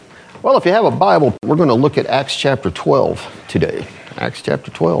Well, if you have a Bible, we're going to look at Acts chapter 12 today. Acts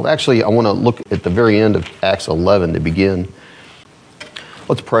chapter 12. Actually, I want to look at the very end of Acts 11 to begin.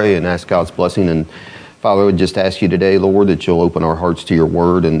 Let's pray and ask God's blessing. And Father, I would just ask you today, Lord, that you'll open our hearts to your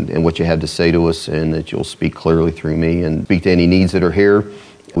word and what you have to say to us, and that you'll speak clearly through me and speak to any needs that are here.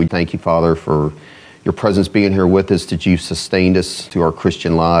 We thank you, Father, for your presence being here with us, that you've sustained us through our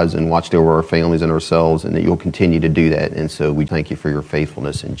Christian lives and watched over our families and ourselves, and that you'll continue to do that. And so we thank you for your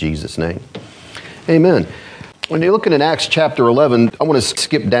faithfulness in Jesus' name. Amen. When you're looking at Acts chapter 11, I want to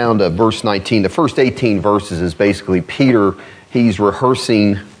skip down to verse 19. The first 18 verses is basically Peter. He's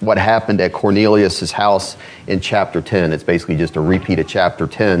rehearsing what happened at Cornelius' house in chapter 10. It's basically just a repeat of chapter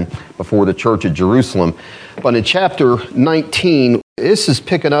 10 before the church at Jerusalem. But in chapter 19, this is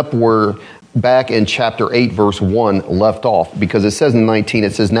picking up where back in chapter 8, verse 1 left off, because it says in 19,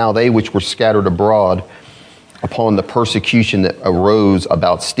 it says, "Now they which were scattered abroad upon the persecution that arose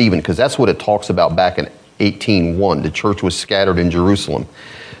about Stephen," because that's what it talks about back in 18:1. The church was scattered in Jerusalem.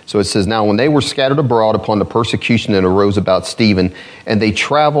 So it says, "Now when they were scattered abroad upon the persecution that arose about Stephen, and they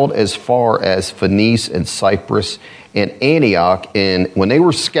traveled as far as Phoenice and Cyprus and Antioch," and when they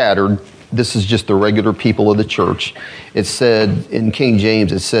were scattered, this is just the regular people of the church. It said, in King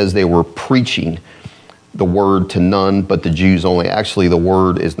James, it says they were preaching the word to none but the Jews only. Actually, the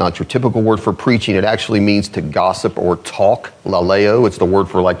word is not your typical word for preaching. It actually means to gossip or talk. Laleo, it's the word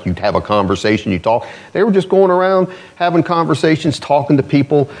for like you have a conversation, you talk. They were just going around having conversations, talking to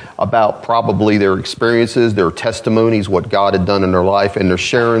people about probably their experiences, their testimonies, what God had done in their life, and they're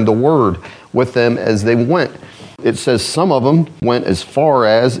sharing the word with them as they went. It says some of them went as far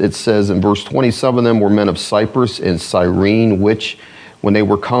as, it says in verse 20, some of them were men of Cyprus and Cyrene, which when they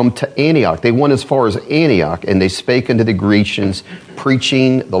were come to Antioch, they went as far as Antioch, and they spake unto the Grecians,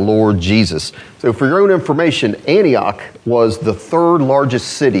 preaching the Lord Jesus. So for your own information, Antioch was the third largest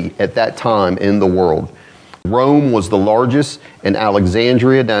city at that time in the world. Rome was the largest, and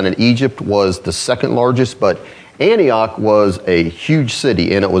Alexandria down in Egypt was the second largest, but Antioch was a huge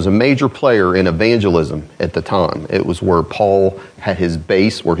city, and it was a major player in evangelism at the time. It was where Paul had his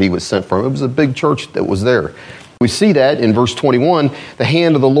base, where he was sent from. It was a big church that was there. We see that in verse 21, the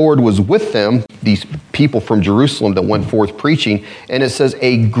hand of the Lord was with them, these people from Jerusalem that went forth preaching, and it says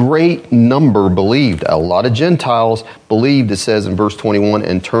a great number believed. A lot of Gentiles believed, it says in verse 21,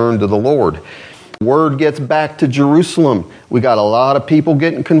 and turned to the Lord. Word gets back to Jerusalem. We got a lot of people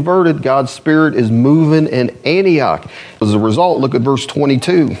getting converted. God's Spirit is moving in Antioch. As a result, look at verse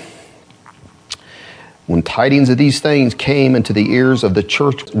 22. When tidings of these things came into the ears of the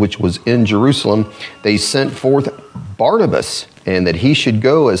church which was in Jerusalem, they sent forth Barnabas, and that he should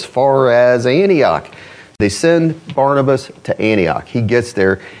go as far as Antioch. They send Barnabas to Antioch. He gets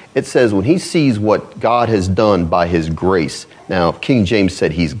there. It says when he sees what God has done by his grace. Now, King James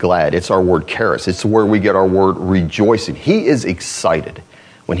said he's glad. It's our word charis. It's where we get our word rejoicing. He is excited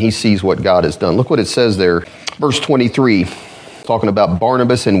when he sees what God has done. Look what it says there. Verse 23, talking about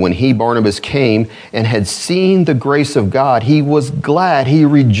Barnabas, and when he, Barnabas, came and had seen the grace of God, he was glad, he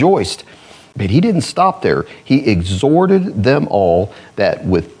rejoiced. But he didn't stop there. He exhorted them all that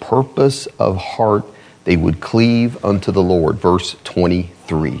with purpose of heart they would cleave unto the Lord. Verse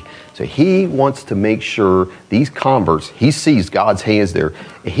 23. So he wants to make sure these converts, he sees God's hands there.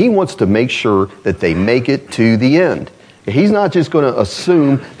 He wants to make sure that they make it to the end. He's not just going to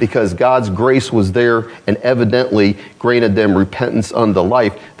assume because God's grace was there and evidently granted them repentance unto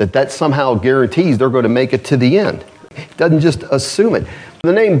life, that somehow guarantees they're going to make it to the end. He doesn't just assume it.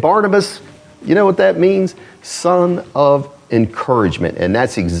 The name Barnabas, you know what that means? Son of encouragement. And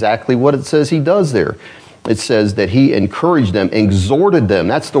that's exactly what it says he does there. It says that he encouraged them, exhorted them.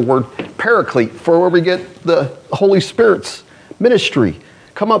 That's the word paraclete, for where we get the Holy Spirit's ministry.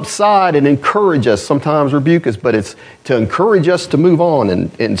 Come upside and encourage us, sometimes rebuke us, but it's to encourage us to move on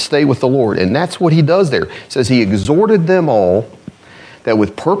and stay with the Lord. And that's what he does there. It says he exhorted them all that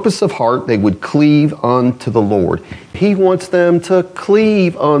with purpose of heart they would cleave unto the Lord. He wants them to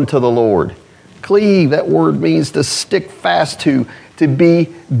cleave unto the Lord. Cleave, that word means to stick fast to be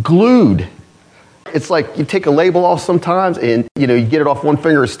glued. It's like you take a label off sometimes and, you get it off one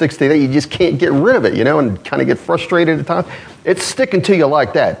finger, it sticks to that. You just can't get rid of it, and kind of get frustrated at times. It's sticking to you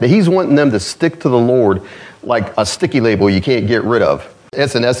like that. He's wanting them to stick to the Lord like a sticky label you can't get rid of.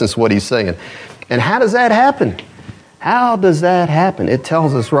 That's in essence what he's saying. And how does that happen? How does that happen? It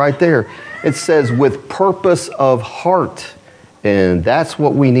tells us right there. It says with purpose of heart. And that's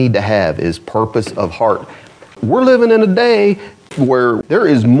what we need to have, is purpose of heart. We're living in a day where there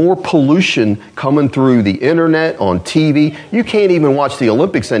is more pollution coming through the internet, on TV. You can't even watch the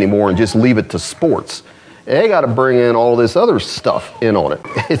Olympics anymore and just leave it to sports. They got to bring in all this other stuff in on it.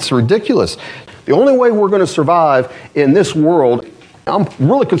 It's ridiculous. The only way we're going to survive in this world, I'm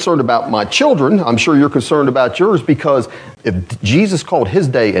really concerned about my children. I'm sure you're concerned about yours, because if Jesus called his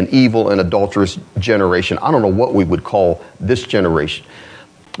day an evil and adulterous generation, I don't know what we would call this generation.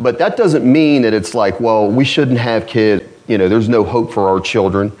 But that doesn't mean that it's like, well, we shouldn't have kids. There's no hope for our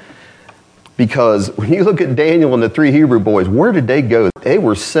children. Because when you look at Daniel and the 3 Hebrew boys, where did they go? They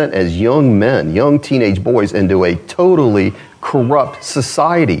were sent as young men, young teenage boys, into a totally corrupt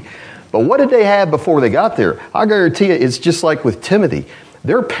society. But what did they have before they got there? I guarantee you, it's just like with Timothy.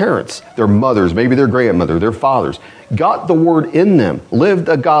 Their parents, their mothers, maybe their grandmother, their fathers, got the word in them, lived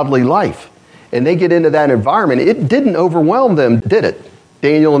a godly life. And they get into that environment. It didn't overwhelm them, did it?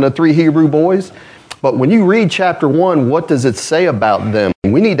 Daniel and the 3 Hebrew boys. But when you read chapter 1, what does it say about them?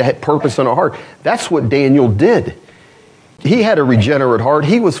 We need to have purpose in our heart. That's what Daniel did. He had a regenerate heart.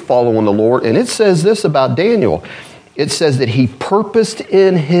 He was following the Lord. And it says this about Daniel. It says that he purposed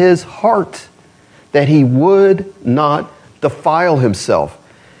in his heart that he would not defile himself.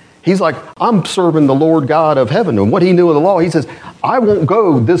 He's like, I'm serving the Lord God of heaven. And what he knew of the law, he says, I won't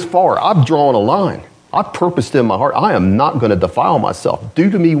go this far. I've drawn a line. I purposed in my heart. I am not going to defile myself. Do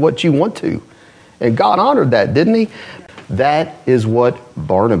to me what you want to. And God honored that, didn't he? That is what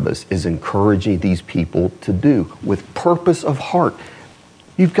Barnabas is encouraging these people to do with purpose of heart.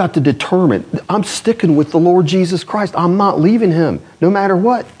 You've got to determine, I'm sticking with the Lord Jesus Christ. I'm not leaving him, no matter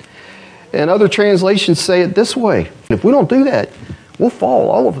what. And other translations say it this way. If we don't do that, we'll fall,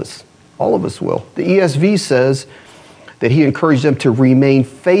 all of us. All of us will. The ESV says that he encouraged them to remain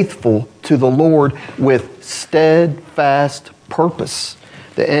faithful to the Lord with steadfast purpose.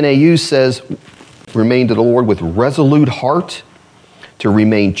 The NAU says, remain to the Lord with resolute heart, to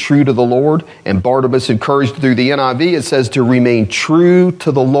remain true to the Lord. And Barnabas encouraged through the NIV, it says to remain true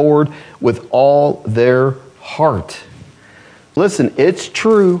to the Lord with all their heart. Listen, it's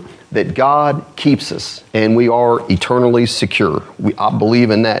true that God keeps us and we are eternally secure. I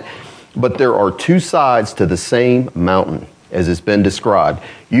believe in that. But there are two sides to the same mountain, as it's been described.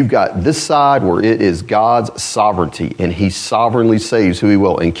 You've got this side where it is God's sovereignty, and he sovereignly saves who he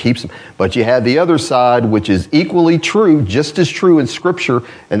will and keeps them. But you have the other side, which is equally true, just as true in Scripture,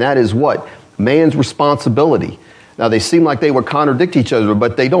 and that is what? Man's responsibility. Now, they seem like they would contradict each other,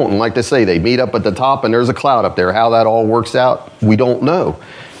 but they don't. And like they say, they meet up at the top and there's a cloud up there. How that all works out, we don't know.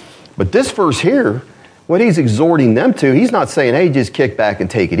 But this verse here, what he's exhorting them to, he's not saying, hey, just kick back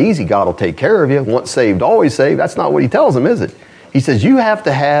and take it easy. God will take care of you. Once saved, always saved. That's not what he tells them, is it? He says, you have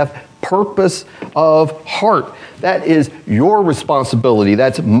to have purpose of heart. That is your responsibility.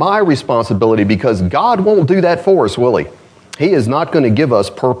 That's my responsibility, because God won't do that for us, will he? He is not going to give us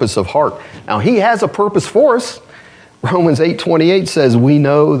purpose of heart. Now, he has a purpose for us. Romans 8:28 says, we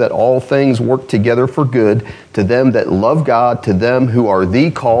know that all things work together for good to them that love God, to them who are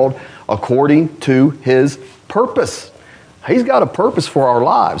the called according to his purpose. He's got a purpose for our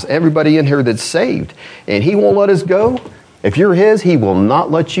lives. Everybody in here that's saved. And he won't let us go. If you're his, he will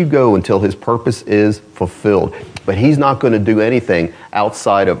not let you go until his purpose is fulfilled. But he's not going to do anything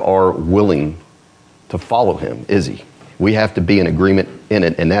outside of our willing to follow him, is he? We have to be in agreement in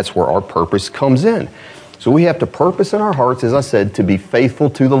it, and that's where our purpose comes in. So we have to purpose in our hearts, as I said, to be faithful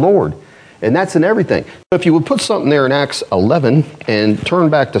to the Lord. And that's in everything. If you would put something there in Acts 11 and turn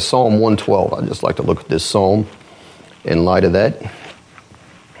back to Psalm 112. I'd just like to look at this psalm in light of that.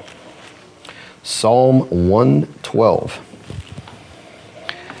 Psalm 112.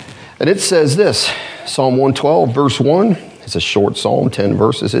 And it says this, Psalm 112, verse 1. It's a short psalm, 10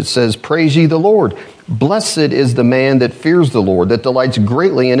 verses. It says, praise ye the Lord. Blessed is the man that fears the Lord, that delights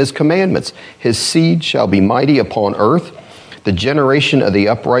greatly in his commandments. His seed shall be mighty upon earth. The generation of the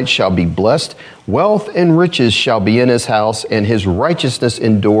upright shall be blessed. Wealth and riches shall be in his house, and his righteousness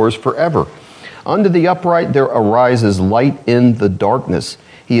endures forever. Unto the upright there arises light in the darkness.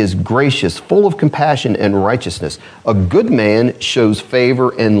 He is gracious, full of compassion and righteousness. A good man shows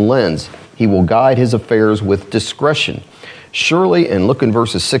favor and lends. He will guide his affairs with discretion. Surely, and look in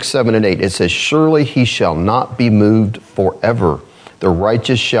verses 6, 7, and 8, it says, surely he shall not be moved forever. The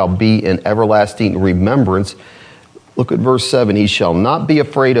righteous shall be in everlasting remembrance. Look at verse 7. He shall not be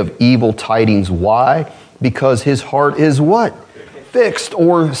afraid of evil tidings. Why? Because his heart is what? Fixed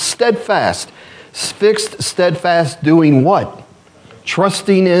or steadfast. Fixed, steadfast, doing what?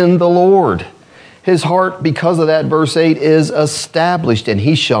 Trusting in the Lord. His heart, because of that, verse 8, is established, and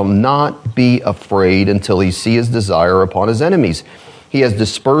he shall not be afraid until he see his desire upon his enemies. He has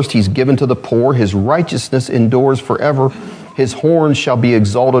dispersed, he's given to the poor. His righteousness endures forever. His horn shall be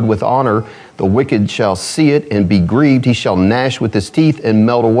exalted with honor. The wicked shall see it and be grieved. He shall gnash with his teeth and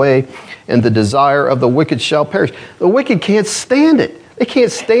melt away, and the desire of the wicked shall perish. The wicked can't stand it. They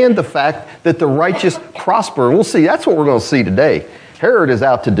can't stand the fact that the righteous prosper. And we'll see, that's what we're going to see today. Herod is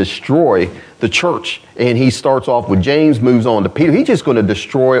out to destroy the church. And he starts off with James, moves on to Peter. He's just going to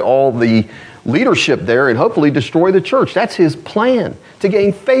destroy all the leadership there and hopefully destroy the church. That's his plan, to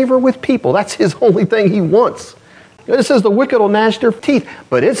gain favor with people. That's his only thing he wants. It says the wicked will gnash their teeth.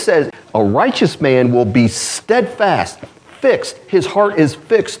 But it says a righteous man will be steadfast, fixed. His heart is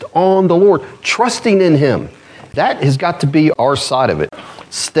fixed on the Lord, trusting in him. That has got to be our side of it.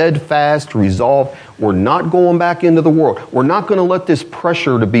 Steadfast, resolved. We're not going back into the world. We're not going to let this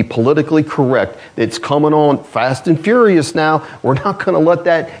pressure to be politically correct that's coming on fast and furious now. We're not going to let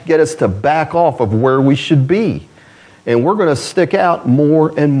that get us to back off of where we should be. And we're going to stick out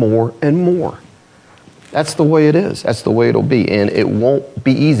more and more and more. That's the way it is. That's the way it'll be. And it won't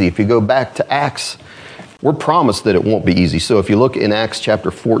be easy. If you go back to Acts, we're promised that it won't be easy. So if you look in Acts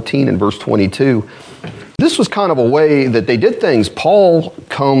chapter 14 and verse 22, this was kind of a way that they did things. Paul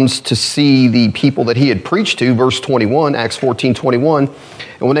comes to see the people that he had preached to, verse 21, Acts 14:21.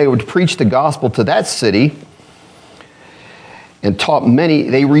 And when they would preach the gospel to that city and taught many,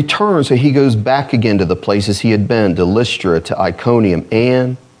 they returned. So he goes back again to the places he had been, to Lystra, to Iconium,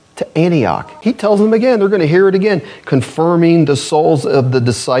 and to Antioch. He tells them again, they're going to hear it again, confirming the souls of the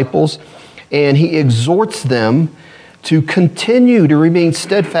disciples. And he exhorts them to continue to remain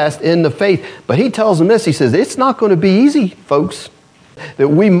steadfast in the faith. But he tells them this, he says, it's not going to be easy, folks, that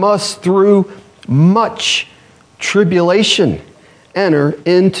we must through much tribulation enter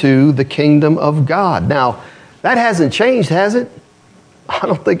into the kingdom of God. Now, that hasn't changed, has it? I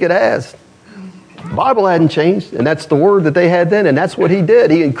don't think it has. The Bible hadn't changed, and that's the word that they had then, and that's what he did.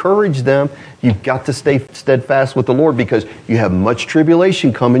 He encouraged them, you've got to stay steadfast with the Lord because you have much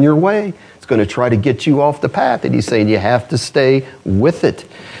tribulation coming your way. It's going to try to get you off the path, and he's saying you have to stay with it.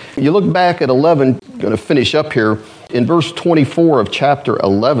 You look back at 11, going to finish up here, in verse 24 of chapter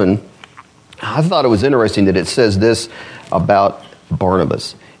 11, I thought it was interesting that it says this about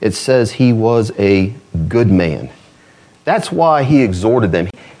Barnabas. It says he was a good man. That's why he exhorted them.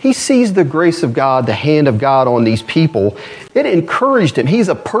 He sees the grace of God, the hand of God on these people. It encouraged him. He's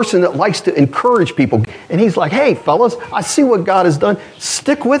a person that likes to encourage people. And he's like, hey, fellas, I see what God has done.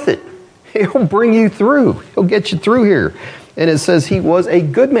 Stick with it. He'll bring you through. He'll get you through here. And it says he was a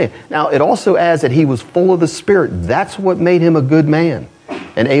good man. Now, it also adds that he was full of the Spirit. That's what made him a good man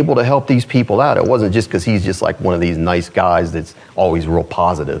and able to help these people out. It wasn't just because he's just like one of these nice guys that's always real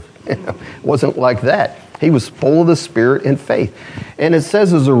positive. It wasn't like that. He was full of the Spirit and faith. And it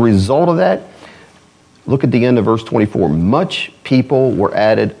says as a result of that, look at the end of verse 24, much people were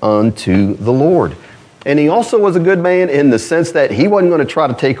added unto the Lord. And he also was a good man in the sense that he wasn't going to try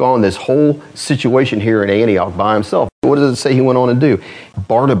to take on this whole situation here in Antioch by himself. What does it say he went on to do?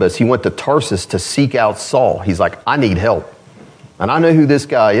 Barnabas, he went to Tarsus to seek out Saul. He's like, I need help. And I know who this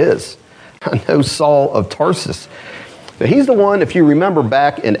guy is. I know Saul of Tarsus. So he's the one, if you remember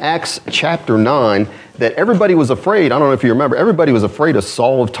back in Acts chapter 9, that everybody was afraid. I don't know if you remember, everybody was afraid of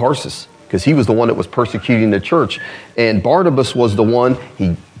Saul of Tarsus because he was the one that was persecuting the church. And Barnabas was the one,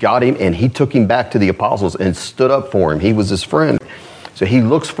 he got him and he took him back to the apostles and stood up for him. He was his friend. So he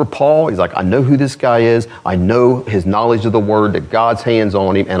looks for Paul. He's like, I know who this guy is. I know his knowledge of the word, that God's hand's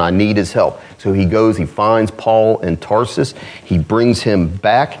on him, and I need his help. So he goes, he finds Paul in Tarsus. He brings him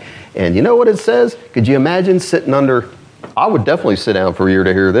back. And you know what it says? Could you imagine sitting under, I would definitely sit down for a year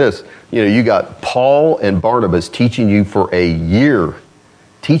to hear this. You know, you got Paul and Barnabas teaching you for a year,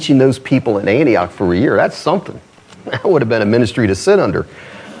 teaching those people in Antioch for a year. That's something. That would have been a ministry to sit under.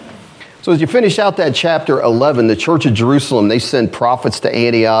 So as you finish out that chapter 11, the church of Jerusalem, they send prophets to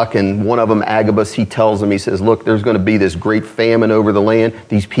Antioch, and one of them, Agabus, he tells them, he says, look, there's going to be this great famine over the land.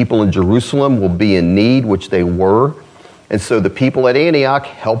 These people in Jerusalem will be in need, which they were. And so the people at Antioch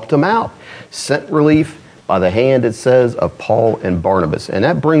helped them out, sent relief by the hand, it says, of Paul and Barnabas. And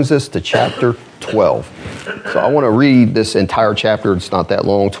that brings us to chapter 12. So I want to read this entire chapter. It's not that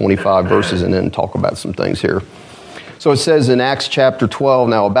long, 25 verses, and then talk about some things here. So it says in Acts chapter 12,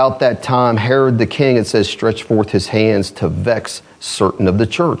 now about that time, Herod the king, it says, stretched forth his hands to vex certain of the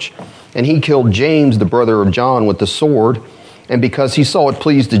church. And he killed James, the brother of John, with the sword. And because he saw it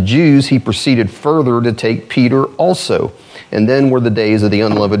pleased the Jews, he proceeded further to take Peter also. And then were the days of the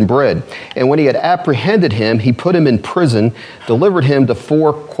unleavened bread. And when he had apprehended him, he put him in prison, delivered him to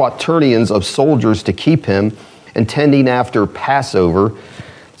 4 quaternions of soldiers to keep him, intending after Passover,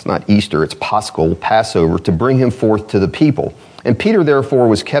 it's not Easter, it's Paschal, Passover, to bring him forth to the people. And Peter therefore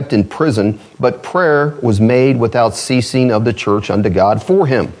was kept in prison, but prayer was made without ceasing of the church unto God for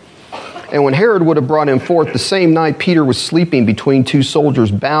him. And when Herod would have brought him forth the same night, Peter was sleeping between two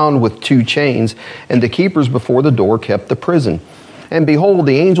soldiers, bound with two chains, and the keepers before the door kept the prison. And behold,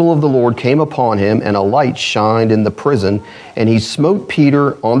 the angel of the Lord came upon him, and a light shined in the prison. And he smote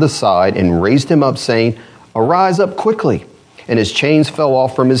Peter on the side and raised him up, saying, Arise up quickly. And his chains fell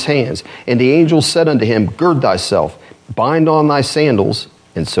off from his hands. And the angel said unto him, Gird thyself, bind on thy sandals.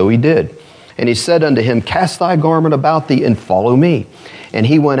 And so he did. And he said unto him, Cast thy garment about thee, and follow me. And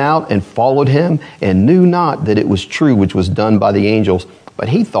he went out and followed him, and knew not that it was true which was done by the angels, but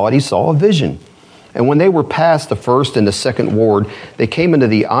he thought he saw a vision. And when they were past the first and the second ward, they came into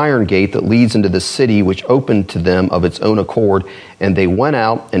the iron gate that leads into the city, which opened to them of its own accord. And they went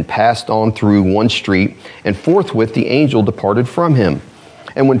out and passed on through one street, and forthwith the angel departed from him.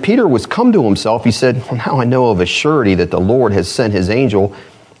 And when Peter was come to himself, he said, Now I know of a surety that the Lord has sent his angel,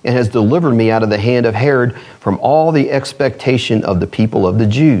 and has delivered me out of the hand of Herod from all the expectation of the people of the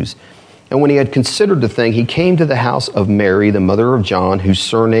Jews. And when he had considered the thing, he came to the house of Mary, the mother of John, whose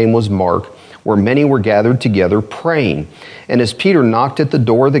surname was Mark, where many were gathered together praying. And as Peter knocked at the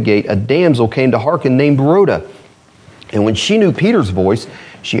door of the gate, a damsel came to hearken named Rhoda. And when she knew Peter's voice,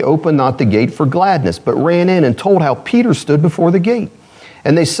 she opened not the gate for gladness, but ran in and told how Peter stood before the gate.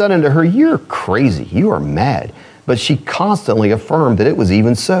 And they said unto her, You're crazy, you are mad. But she constantly affirmed that it was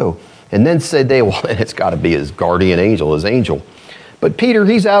even so. And then said they, Well, it's got to be his guardian angel, his angel. But Peter,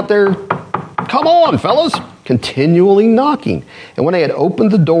 he's out there, Come on, fellas, continually knocking. And when they had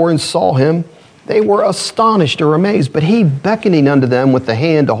opened the door and saw him, they were astonished or amazed. But he, beckoning unto them with the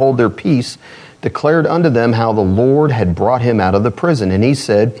hand to hold their peace, declared unto them how the Lord had brought him out of the prison. And he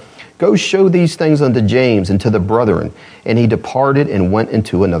said, Go show these things unto James and to the brethren. And he departed and went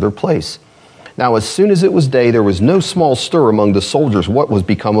into another place. Now, as soon as it was day, there was no small stir among the soldiers what was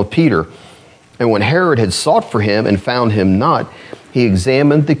become of Peter. And when Herod had sought for him and found him not, he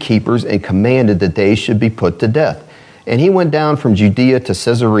examined the keepers and commanded that they should be put to death. And he went down from Judea to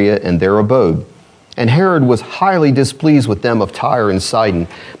Caesarea and there abode. And Herod was highly displeased with them of Tyre and Sidon.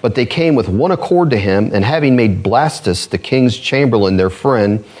 But they came with one accord to him, and having made Blastus, the king's chamberlain, their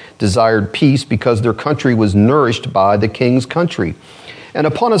friend, desired peace, because their country was nourished by the king's country. And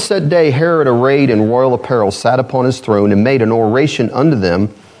upon a set day, Herod, arrayed in royal apparel, sat upon his throne and made an oration unto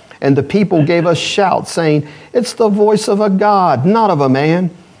them. And the people gave a shout, saying, It's the voice of a God, not of a man.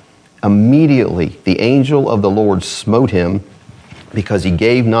 Immediately the angel of the Lord smote him, because he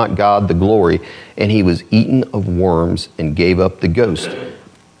gave not God the glory, and he was eaten of worms and gave up the ghost.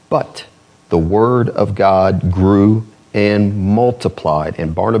 But the word of God grew and multiplied.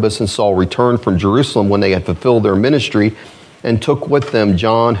 And Barnabas and Saul returned from Jerusalem when they had fulfilled their ministry, and took with them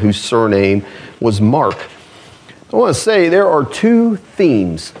John, whose surname was Mark. I want to say there are two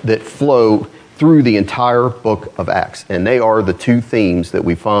themes that flow through the entire book of Acts, and they are the two themes that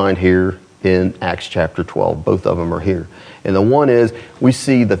we find here in Acts chapter 12. Both of them are here. And the one is, we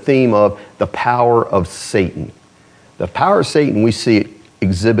see the theme of the power of Satan. The power of Satan, we see it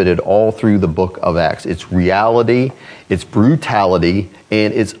exhibited all through the book of Acts. Its reality, its brutality,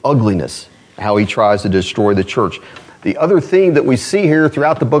 and its ugliness, how he tries to destroy the church. The other theme that we see here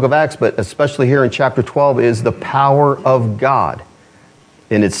throughout the book of Acts, but especially here in chapter 12, is the power of God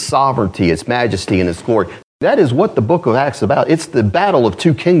in its sovereignty, its majesty, and its glory. That is what the book of Acts is about. It's the battle of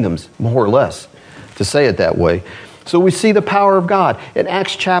two kingdoms, more or less, to say it that way. So we see the power of God. In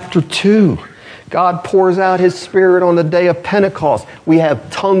Acts chapter 2, God pours out his Spirit on the day of Pentecost. We have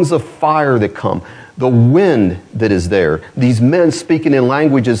tongues of fire that come. The wind that is there. These men speaking in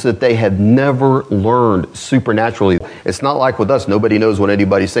languages that they had never learned supernaturally. It's not like with us, nobody knows what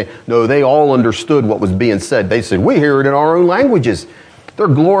anybody's saying. No, they all understood what was being said. They said, we hear it in our own languages. They're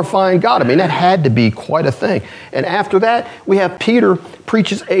glorifying God. I mean, that had to be quite a thing. And after that, we have Peter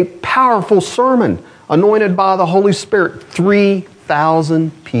preaches a powerful sermon, anointed by the Holy Spirit.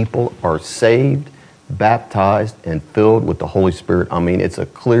 3,000 people are saved, baptized, and filled with the Holy Spirit. I mean, it's a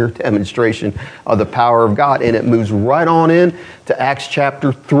clear demonstration of the power of God, and it moves right on in to Acts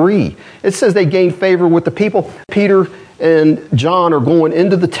chapter 3. It says they gained favor with the people. Peter and John are going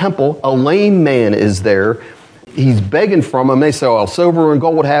into the temple. A lame man is there. He's begging from them. They say, well, silver and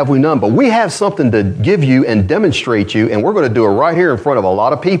gold have we none, but we have something to give you and demonstrate you, and we're going to do it right here in front of a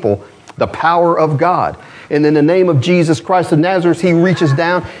lot of people, the power of God. And in the name of Jesus Christ of Nazareth, he reaches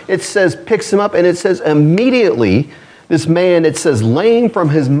down. It says, picks him up, and it says immediately, this man, it says, lame from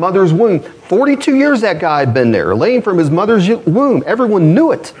his mother's womb. 42 years that guy had been there, lame from his mother's womb. Everyone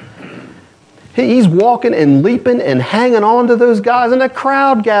knew it. He's walking and leaping and hanging on to those guys, and a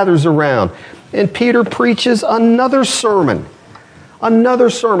crowd gathers around. And Peter preaches another sermon.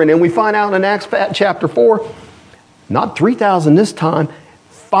 And we find out in Acts chapter 4, not 3,000 this time,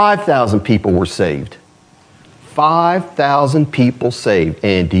 5,000 people were saved. 5,000 people saved.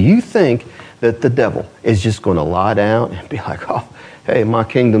 And do you think that the devil is just going to lie down and be like, oh, hey, my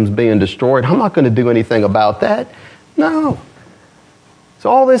kingdom's being destroyed. I'm not going to do anything about that. No. So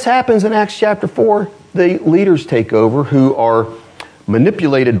all this happens in Acts chapter 4. The leaders take over who are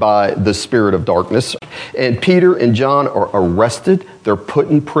manipulated by the spirit of darkness. And Peter and John are arrested. They're put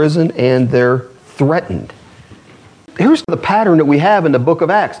in prison and they're threatened. Here's the pattern that we have in the book of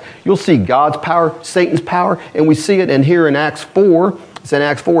Acts. You'll see God's power, Satan's power, and we see it in here in Acts 4. It's in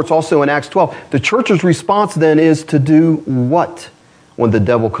Acts 4. It's also in Acts 12. The church's response then is to do what when the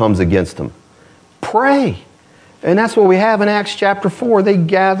devil comes against them? Pray. And that's what we have in Acts chapter 4. They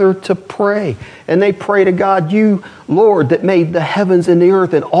gather to pray. And they pray to God, you, Lord, that made the heavens and the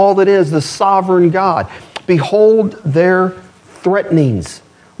earth and all that is, the sovereign God. Behold their threatenings.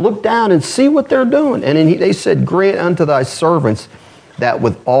 Look down and see what they're doing. And they said, grant unto thy servants that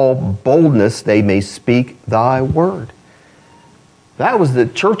with all boldness they may speak thy word. That was the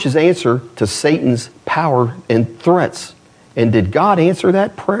church's answer to Satan's power and threats. And did God answer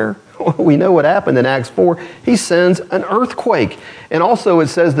that prayer? We know what happened in Acts 4. He sends an earthquake. And also it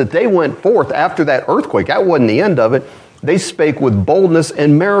says that they went forth after that earthquake. That wasn't the end of it. They spake with boldness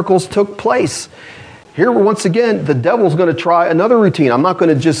and miracles took place. Here, once again, the devil's going to try another routine. I'm not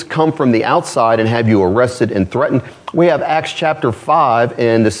going to just come from the outside and have you arrested and threatened. We have Acts chapter 5,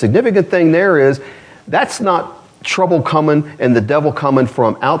 and the significant thing there is that's not trouble coming and the devil coming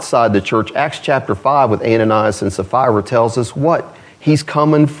from outside the church. Acts chapter 5 with Ananias and Sapphira tells us what? He's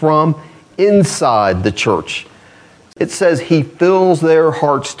coming from inside the church. It says he fills their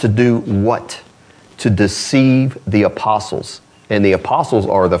hearts to do what? To deceive the apostles. And the apostles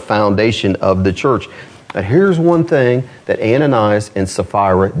are the foundation of the church. Now here's one thing that Ananias and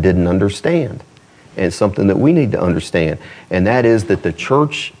Sapphira didn't understand. And something that we need to understand. And that is that the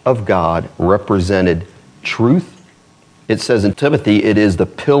church of God represented truth. It says in Timothy, it is the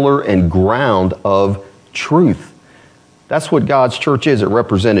pillar and ground of truth. That's what God's church is. It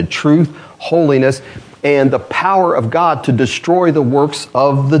represented truth, holiness, and the power of God to destroy the works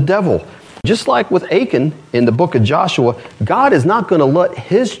of the devil. Just like with Achan in the book of Joshua, God is not going to let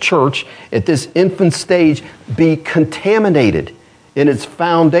his church at this infant stage be contaminated in its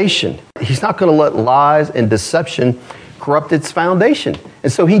foundation. He's not going to let lies and deception corrupt its foundation.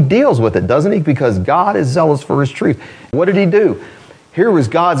 And so he deals with it, doesn't he? Because God is zealous for his truth. What did he do? Here was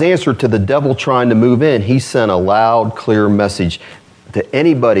God's answer to the devil trying to move in. He sent a loud, clear message to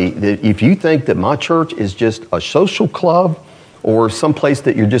anybody that if you think that my church is just a social club, or someplace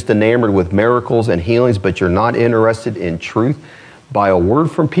that you're just enamored with miracles and healings, but you're not interested in truth, by a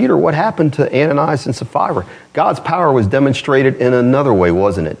word from Peter, what happened to Ananias and Sapphira? God's power was demonstrated in another way,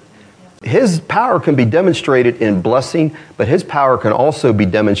 wasn't it? His power can be demonstrated in blessing, but his power can also be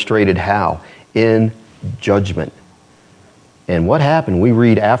demonstrated how? In judgment. And what happened? We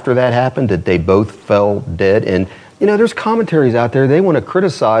read after that happened that they both fell dead. And you know, there's commentaries out there, they want to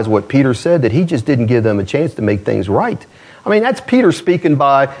criticize what Peter said, that he just didn't give them a chance to make things right. I mean, that's Peter speaking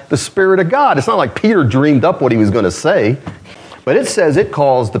by the Spirit of God. It's not like Peter dreamed up what he was going to say. But it says it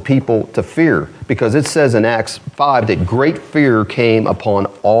caused the people to fear, because it says in Acts 5 that great fear came upon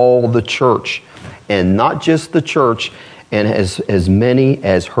all the church, and not just the church, and as many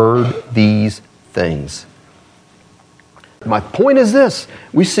as heard these things. My point is this.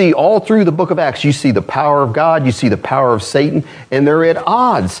 We see all through the book of Acts, you see the power of God, you see the power of Satan, and they're at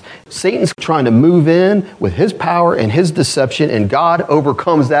odds. Satan's trying to move in with his power and his deception, and God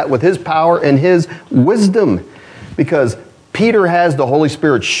overcomes that with his power and his wisdom. Because Peter has the Holy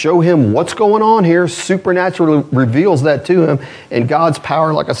Spirit show him what's going on here, supernaturally reveals that to him, and God's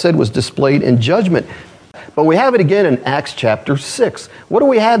power, like I said, was displayed in judgment. But we have it again in Acts chapter 6. What do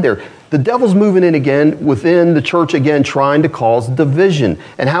we have there? The devil's moving in again within the church again, trying to cause division.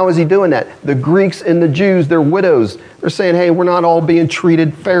 And how is he doing that? The Greeks and the Jews, they're widows. They're saying, hey, we're not all being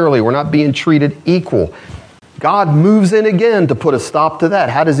treated fairly. We're not being treated equal. God moves in again to put a stop to that.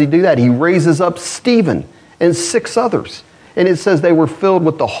 How does he do that? He raises up Stephen and 6 others. And it says they were filled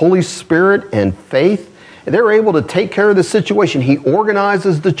with the Holy Spirit and faith. And they're able to take care of the situation. He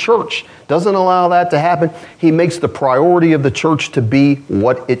organizes the church, doesn't allow that to happen. He makes the priority of the church to be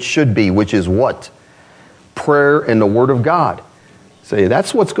what it should be, which is what? Prayer and the Word of God. Say,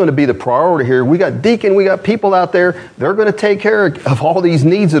 that's what's going to be the priority here. We got deacon, we got people out there. They're going to take care of all these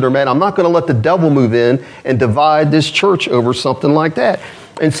needs that are met. I'm not going to let the devil move in and divide this church over something like that.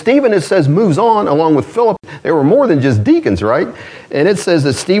 And Stephen, it says, moves on along with Philip. They were more than just deacons, right? And it says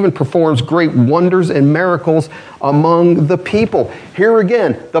that Stephen performs great wonders and miracles among the people. Here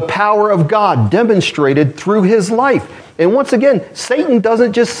again, the power of God demonstrated through his life. And once again, Satan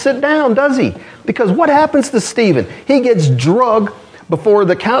doesn't just sit down, does he? Because what happens to Stephen? He gets drugged before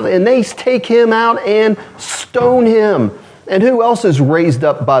the council, and they take him out and stone him. And who else is raised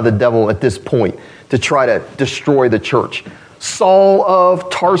up by the devil at this point to try to destroy the church? Saul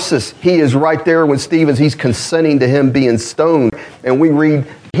of Tarsus. He is right there when he's consenting to him being stoned. And we read,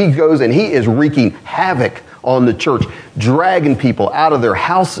 he goes and he is wreaking havoc on the church, dragging people out of their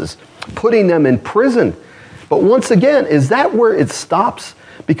houses, putting them in prison. But once again, is that where it stops?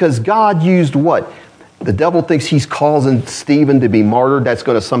 Because God used what? The devil thinks he's causing Stephen to be martyred. That's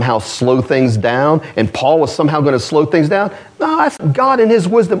going to somehow slow things down. And Paul was somehow going to slow things down. No, that's God in his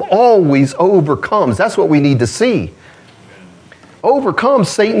wisdom always overcomes. That's what we need to see. Overcomes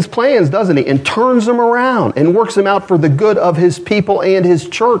Satan's plans, doesn't he? And turns them around and works them out for the good of his people and his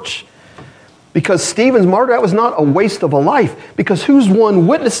church. Because Stephen's martyr, that was not a waste of a life. Because who's one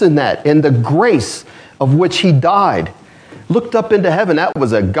witnessing that? And the grace of which he died. Looked up into heaven. That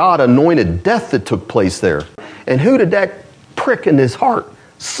was a God-anointed death that took place there. And who did that prick in his heart?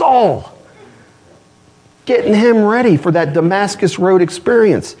 Saul. Getting him ready for that Damascus Road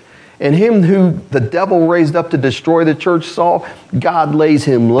experience. And him who the devil raised up to destroy the church, Saul, God lays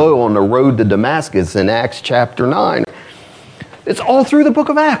him low on the road to Damascus in Acts chapter 9. It's all through the book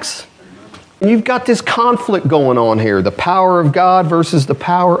of Acts. And you've got this conflict going on here, the power of God versus the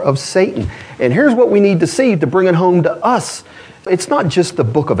power of Satan. And here's what we need to see to bring it home to us. It's not just the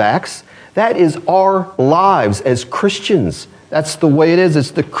book of Acts. That is our lives as Christians. That's the way it is.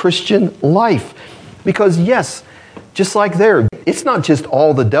 It's the Christian life. Because yes, just like there, it's not just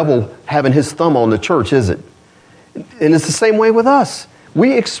all the devil having his thumb on the church, is it? And it's the same way with us.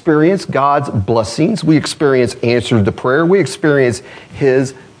 We experience God's blessings. We experience answers to prayer. We experience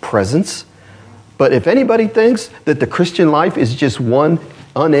his presence. But if anybody thinks that the Christian life is just one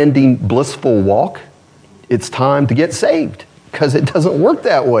unending blissful walk, it's time to get saved, because it doesn't work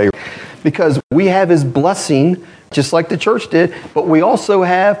that way. Because we have his blessing, just like the church did, but we also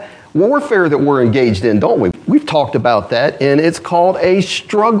have warfare that we're engaged in, don't we? We've talked about that, and it's called a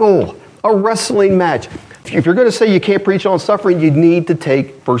struggle, a wrestling match. If you're going to say you can't preach on suffering, you need to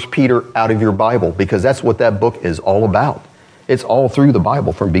take 1 Peter out of your Bible, because that's what that book is all about. It's all through the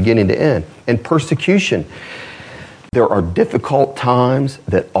Bible from beginning to end. And persecution. There are difficult times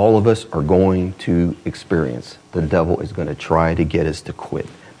that all of us are going to experience. The devil is going to try to get us to quit.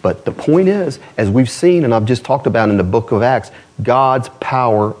 But the point is, as we've seen, and I've just talked about in the book of Acts, God's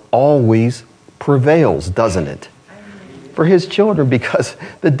power always prevails, doesn't it? For his children, because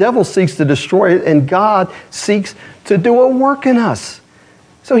the devil seeks to destroy it, and God seeks to do a work in us.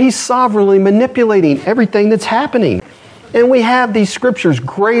 So he's sovereignly manipulating everything that's happening. And we have these scriptures,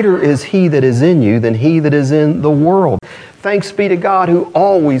 greater is he that is in you than he that is in the world. Thanks be to God who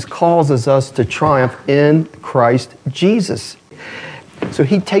always causes us to triumph in Christ Jesus. So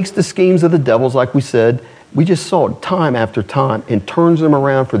he takes the schemes of the devils, like we said, we just saw it time after time, and turns them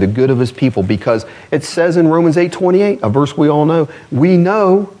around for the good of his people, because it says in Romans 8:28, a verse we all know, we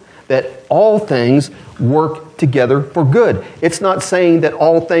know that all things work together for good. It's not saying that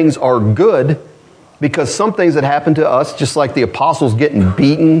all things are good, because some things that happen to us, just like the apostles getting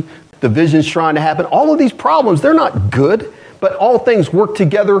beaten, the visions trying to happen, all of these problems, they're not good, but all things work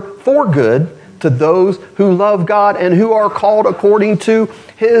together for good to those who love God and who are called according to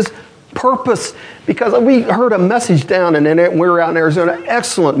his purpose. Because we heard a message down, and we were out in Arizona,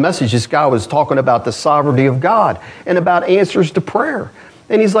 excellent message. This guy was talking about the sovereignty of God and about answers to prayer.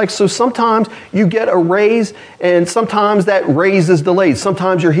 And he's like, so sometimes you get a raise, and sometimes that raise is delayed.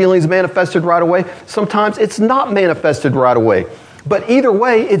 Sometimes your healing is manifested right away. Sometimes it's not manifested right away. But either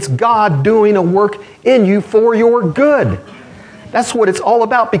way, it's God doing a work in you for your good. That's what it's all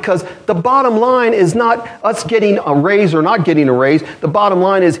about, because the bottom line is not us getting a raise or not getting a raise. The bottom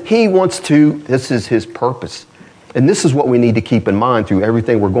line is he wants to, this is his purpose. And this is what we need to keep in mind through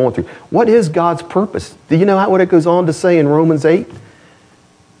everything we're going through. What is God's purpose? Do you know what it goes on to say in Romans 8?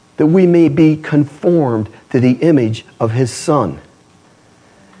 That we may be conformed to the image of his Son.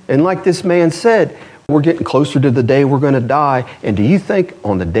 And like this man said, we're getting closer to the day we're going to die. And do you think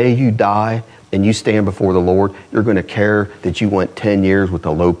on the day you die and you stand before the Lord, you're going to care that you went 10 years with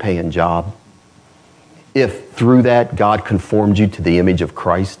a low-paying job? If through that God conformed you to the image of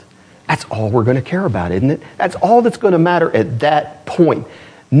Christ, that's all we're going to care about, isn't it? That's all that's going to matter at that point.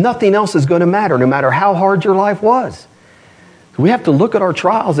 Nothing else is going to matter, no matter how hard your life was. We have to look at our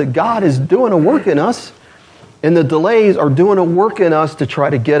trials, that God is doing a work in us. And the delays are doing a work in us to try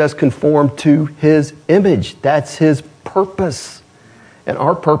to get us conformed to His image. That's His purpose. And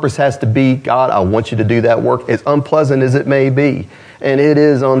our purpose has to be, God, I want you to do that work, as unpleasant as it may be. And it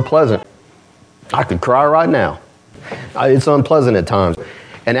is unpleasant. I could cry right now. It's unpleasant at times.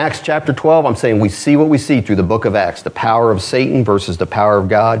 In Acts chapter 12, I'm saying we see what we see through the book of Acts, the power of Satan versus the power of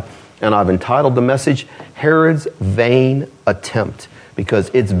God. And I've entitled the message, Herod's Vain Attempt, because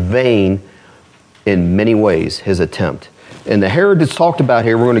it's vain in many ways, his attempt. And the Herod that's talked about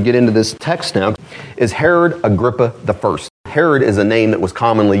here, we're going to get into this text now, is Herod Agrippa I. Herod is a name that was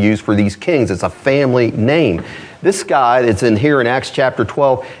commonly used for these kings. It's a family name. This guy that's in here in Acts chapter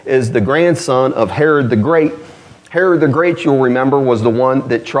 12 is the grandson of Herod the Great. Herod the Great, you'll remember, was the one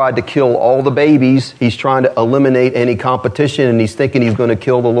that tried to kill all the babies. He's trying to eliminate any competition, and he's thinking he's going to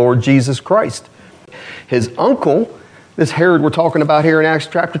kill the Lord Jesus Christ. His uncle, this Herod we're talking about here in Acts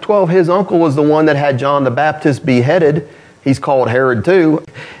chapter 12, his uncle was the one that had John the Baptist beheaded. He's called Herod too.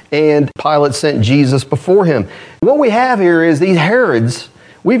 And Pilate sent Jesus before him. What we have here is these Herods.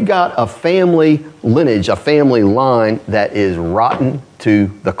 We've got a family lineage, a family line that is rotten to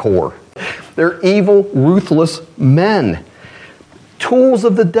the core. They're evil, ruthless men, tools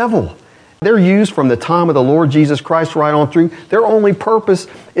of the devil. They're used from the time of the Lord Jesus Christ right on through. Their only purpose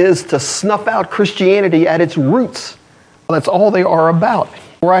is to snuff out Christianity at its roots. That's all they are about.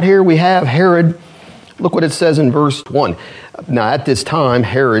 Right here we have Herod. Look what it says in verse 1. Now at this time,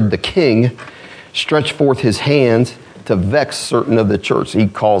 Herod the king stretched forth his hands to vex certain of the church. He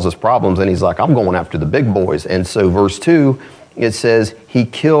causes problems and he's like, I'm going after the big boys. And so verse 2, it says, he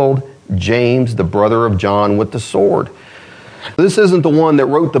killed James, the brother of John, with the sword. This isn't the one that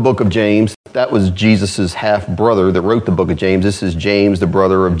wrote the book of James. That was Jesus's half-brother that wrote the book of James. This is James, the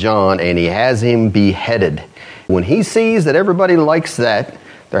brother of John, and he has him beheaded. When he sees that everybody likes that,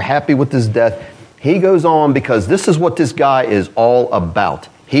 they're happy with his death, he goes on because this is what this guy is all about.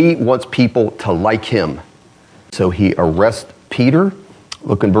 He wants people to like him. So he arrests Peter.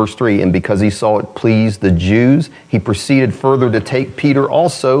 Look in verse 3. And because he saw it pleased the Jews, he proceeded further to take Peter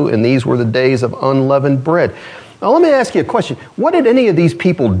also. And these were the days of unleavened bread. Now let me ask you a question. What had any of these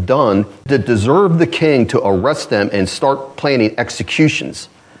people done that deserved the king to arrest them and start planning executions?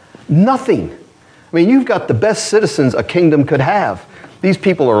 Nothing. I mean, you've got the best citizens a kingdom could have. These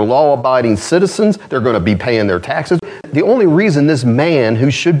people are law-abiding citizens. They're going to be paying their taxes. The only reason this man who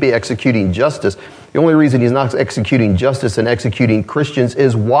should be executing justice, the only reason he's not executing justice and executing Christians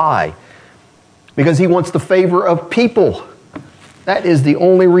is why? Because he wants the favor of people. That is the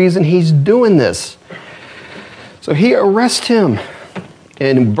only reason he's doing this. So he arrests him.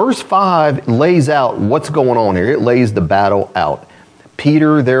 And verse 5 lays out what's going on here. It lays the battle out.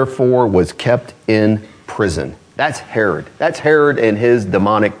 Peter, therefore, was kept in prison. That's Herod. That's Herod and his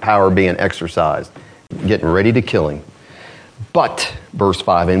demonic power being exercised, getting ready to kill him. But, verse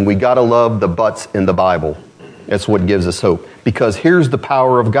 5, and we got to love the buts in the Bible. That's what gives us hope. Because here's the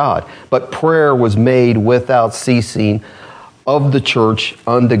power of God. But prayer was made without ceasing of the church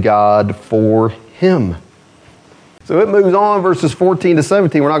unto God for him. So it moves on, verses 14 to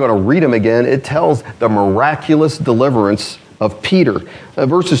 17. We're not going to read them again. It tells the miraculous deliverance of Peter.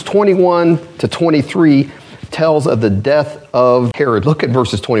 Verses 21 to 23 tells of the death of Herod. Look at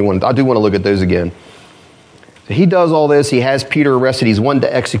verses 21. I do want to look at those again. So he does all this. He has Peter arrested. He's one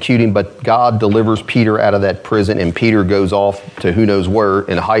to execute him, but God delivers Peter out of that prison, and Peter goes off to who knows where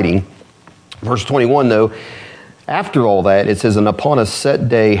in hiding. Verse 21, though, after all that, it says, and upon a set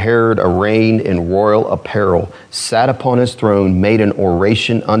day, Herod, arrayed in royal apparel, sat upon his throne, made an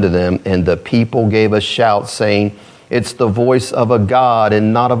oration unto them, and the people gave a shout, saying, it's the voice of a God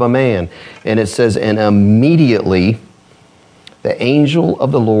and not of a man. And it says, and immediately the angel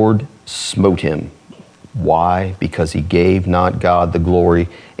of the Lord smote him. Why? Because he gave not God the glory,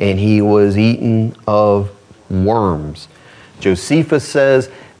 and he was eaten of worms. Josephus says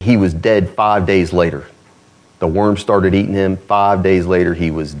he was dead 5 days later. The worms started eating him. 5 days later, he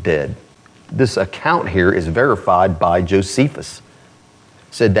was dead. This account here is verified by Josephus.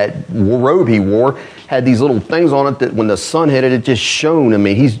 Said that robe he wore had these little things on it that when the sun hit it, it just shone. I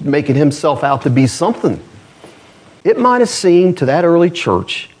mean, he's making himself out to be something. It might have seemed to that early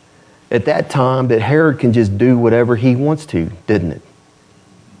church at that time that Herod can just do whatever he wants to, didn't it?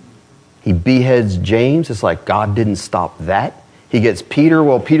 He beheads James. It's like God didn't stop that. He gets Peter.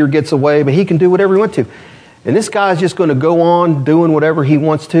 Well, Peter gets away, but he can do whatever he wants to. And this guy's just going to go on doing whatever he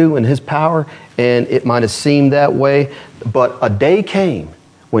wants to in his power. And it might have seemed that way. But a day came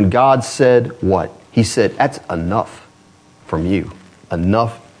when God said what? He said, that's enough from you.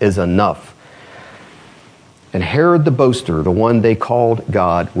 Enough is enough. And Herod the boaster, the one they called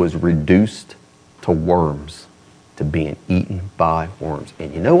God, was reduced to worms. to being eaten by worms.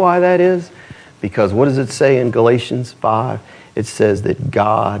 And you know why that is? Because what does it say in Galatians 5? It says that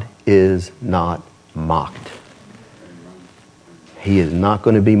God is not mocked. He is not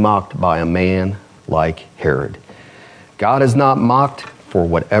going to be mocked by a man like Herod. God is not mocked, for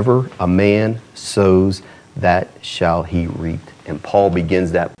whatever a man sows, that shall he reap. And Paul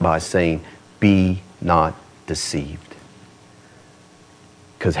begins that by saying, be not deceived.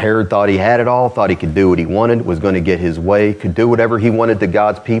 Because Herod thought he had it all, thought he could do what he wanted, was going to get his way, could do whatever he wanted to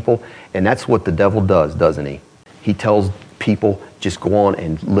God's people. And that's what the devil does, doesn't he? He tells people, just go on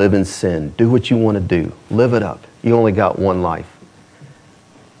and live in sin. Do what you want to do. Live it up. You only got one life.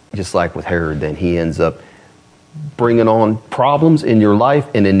 Just like with Herod, then he ends up bringing on problems in your life,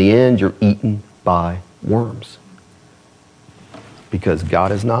 and in the end, you're eaten by worms. Because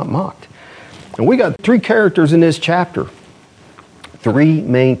God is not mocked. And we got 3 characters in this chapter. 3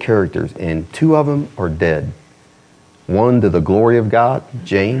 main characters, and 2 of them are dead. One to the glory of God,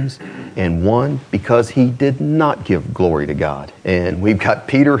 James, and one because he did not give glory to God. And we've got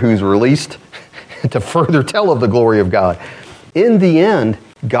Peter, who's released to further tell of the glory of God. In the end,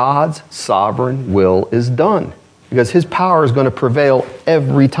 God's sovereign will is done because his power is going to prevail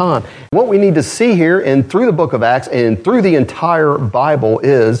every time. What we need to see here and through the book of Acts and through the entire Bible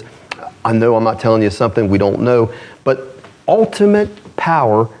is, I know I'm not telling you something we don't know, but ultimate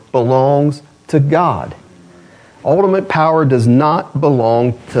power belongs to God. Ultimate power does not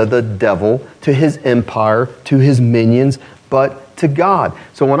belong to the devil, to his empire, to his minions, but to God.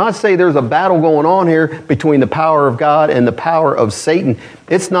 So when I say there's a battle going on here between the power of God and the power of Satan,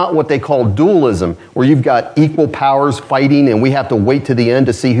 it's not what they call dualism, where you've got equal powers fighting and we have to wait to the end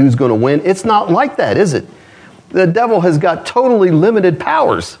to see who's going to win. It's not like that, is it? The devil has got totally limited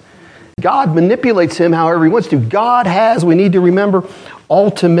powers. God manipulates him however he wants to. God has, we need to remember,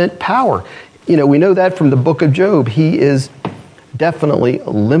 ultimate power. You know, we know that from the book of Job. He is definitely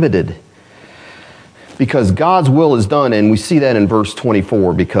limited because God's will is done. And we see that in verse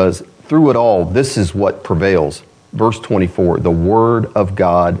 24 because through it all, this is what prevails. Verse 24, the word of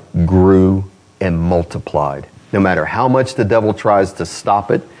God grew and multiplied. No matter how much the devil tries to stop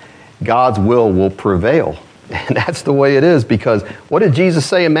it, God's will prevail. And that's the way it is because what did Jesus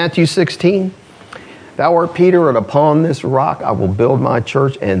say in Matthew 16? Thou art Peter, and upon this rock I will build my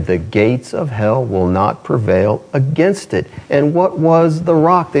church, and the gates of hell will not prevail against it. And what was the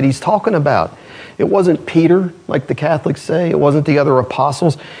rock that he's talking about? It wasn't Peter, like the Catholics say. It wasn't the other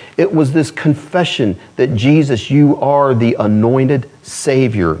apostles. It was this confession that Jesus, you are the anointed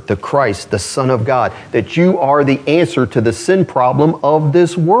Savior, the Christ, the Son of God, that you are the answer to the sin problem of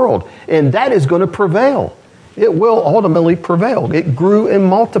this world. And that is going to prevail. It will ultimately prevail. It grew and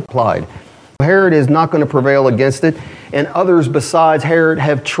multiplied. Herod is not going to prevail against it, and others besides Herod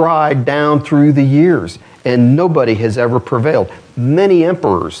have tried down through the years, and nobody has ever prevailed. Many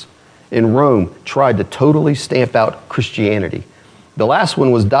emperors in Rome tried to totally stamp out Christianity. The last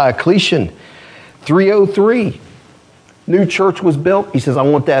one was Diocletian, 303. New church was built. He says, I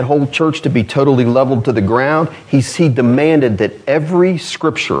want that whole church to be totally leveled to the ground. He demanded that every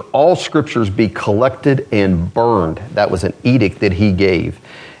scripture, all scriptures be collected and burned. That was an edict that he gave.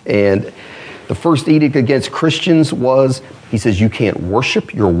 And the first edict against Christians was, he says, you can't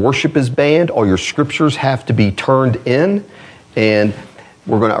worship. Your worship is banned. All your scriptures have to be turned in. And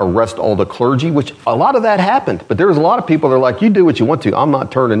we're going to arrest all the clergy, which a lot of that happened. But there's a lot of people that are like, you do what you want to. I'm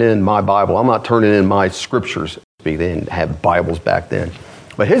not turning in my Bible. I'm not turning in my scriptures. They didn't have Bibles back then.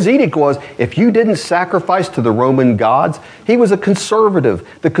 But his edict was, if you didn't sacrifice to the Roman gods, he was a conservative.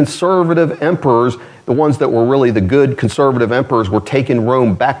 The conservative emperors, the ones that were really the good conservative emperors, were taking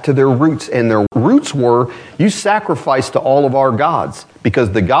Rome back to their roots. And their roots were, you sacrifice to all of our gods.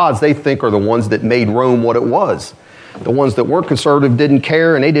 Because the gods, they think, are the ones that made Rome what it was. The ones that weren't conservative didn't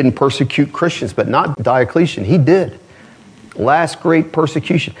care, and they didn't persecute Christians. But not Diocletian. He did. Last great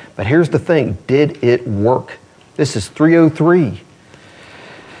persecution. But here's the thing. Did it work? This is 303.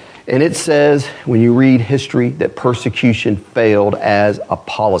 And it says, when you read history, that persecution failed as a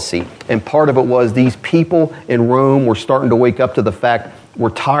policy. And part of it was these people in Rome were starting to wake up to the fact,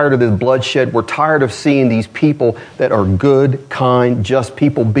 we're tired of this bloodshed. We're tired of seeing these people that are good, kind, just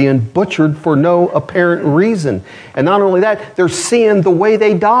people being butchered for no apparent reason. And not only that, they're seeing the way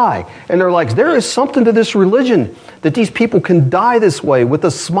they die. And they're like, there is something to this religion that these people can die this way with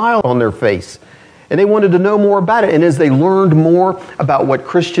a smile on their face. And they wanted to know more about it. And as they learned more about what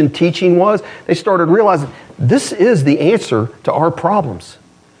Christian teaching was, they started realizing this is the answer to our problems.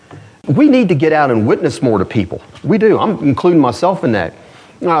 We need to get out and witness more to people. We do. I'm including myself in that.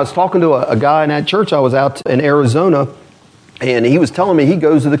 I was talking to a guy in that church. I was out in Arizona And he was telling me he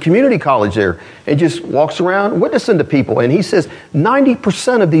goes to the community college there and just walks around witnessing to people. And he says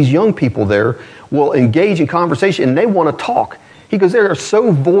 90% of these young people there will engage in conversation and they want to talk. He goes, they are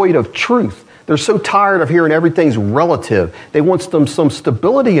so void of truth. They're so tired of hearing everything's relative. They want some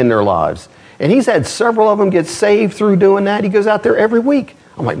stability in their lives. And he's had several of them get saved through doing that. He goes out there every week.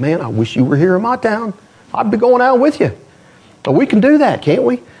 I'm like, man, I wish you were here in my town. I'd be going out with you. But we can do that, can't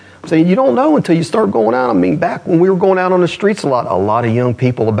we? So you don't know until you start going out. I mean, back when we were going out on the streets a lot of young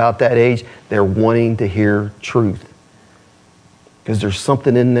people about that age, they're wanting to hear truth. Because there's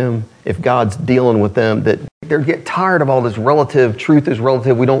something in them, if God's dealing with them, that they get tired of all this relative. Truth is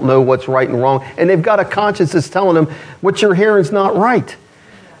relative. We don't know what's right and wrong. And they've got a conscience that's telling them what you're hearing is not right.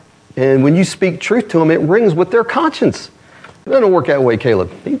 And when you speak truth to them, it rings with their conscience. It doesn't work that way,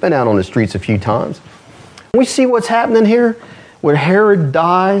 Caleb. You've been out on the streets a few times. We see what's happening here. When Herod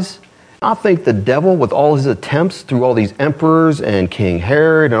dies, I think the devil, with all his attempts through all these emperors and King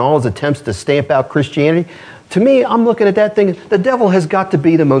Herod and all his attempts to stamp out Christianity, to me, I'm looking at that thing, the devil has got to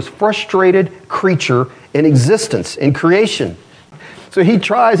be the most frustrated creature in existence, in creation. So he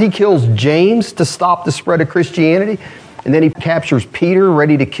kills James to stop the spread of Christianity, and then he captures Peter,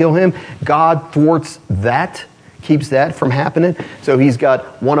 ready to kill him. God thwarts that, keeps that from happening. So he's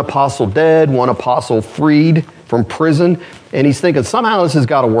got one apostle dead, one apostle freed from prison, and he's thinking, somehow this has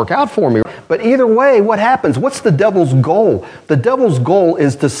got to work out for me. But either way, what happens? What's the devil's goal? The devil's goal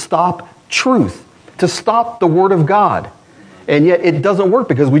is to stop truth, to stop the word of God. And yet it doesn't work,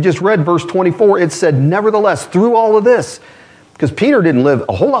 because we just read verse 24. It said, nevertheless, through all of this, because Peter didn't live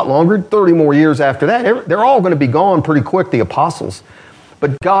a whole lot longer, 30 more years after that. They're all going to be gone pretty quick, the apostles.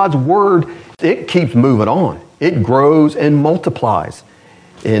 But God's word, it keeps moving on. It grows and multiplies.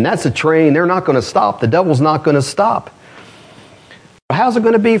 And that's a train they're not going to stop. The devil's not going to stop. How's it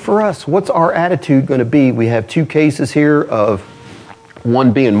going to be for us? What's our attitude going to be? We have two cases here of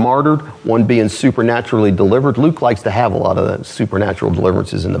one being martyred, one being supernaturally delivered. Luke likes to have a lot of the supernatural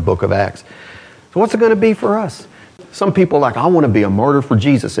deliverances in the book of Acts. So what's it going to be for us? Some people are like, I want to be a martyr for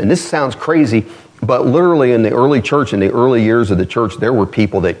Jesus. And this sounds crazy, but literally in the early church, in the early years of the church, there were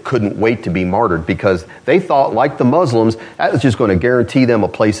people that couldn't wait to be martyred because they thought, like the Muslims, that was just going to guarantee them a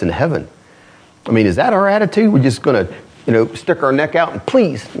place in heaven. I mean, is that our attitude? We're just going to, stick our neck out and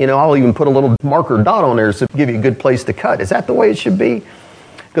please, I'll even put a little marker dot on there to give you a good place to cut. Is that the way it should be?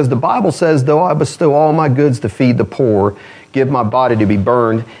 Because the Bible says, though I bestow all my goods to feed the poor, give my body to be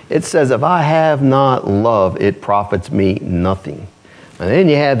burned, it says, if I have not love, it profits me nothing. And then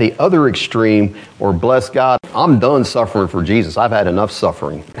you have the other extreme, or bless God, I'm done suffering for Jesus. I've had enough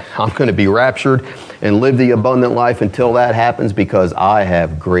suffering. I'm going to be raptured and live the abundant life until that happens because I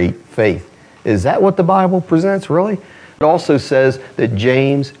have great faith. Is that what the Bible presents, really? It also says that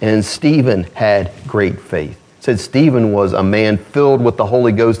James and Stephen had great faith. It said Stephen was a man filled with the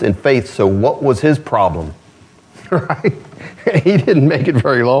Holy Ghost and faith. So what was his problem? Right? He didn't make it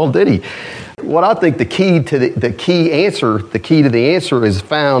very long, did he? What I think the key to the answer is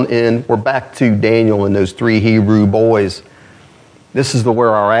found in, we're back to Daniel and those 3 Hebrew boys. This is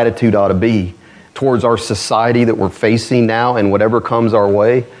where our attitude ought to be towards our society that we're facing now and whatever comes our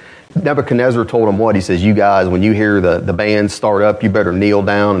way. Nebuchadnezzar told them what? He says, you guys, when you hear the band start up, you better kneel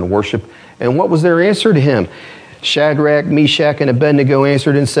down and worship. And what was their answer to him? Shadrach, Meshach, and Abednego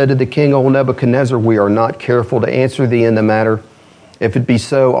answered and said to the king, O Nebuchadnezzar, we are not careful to answer thee in the matter. If it be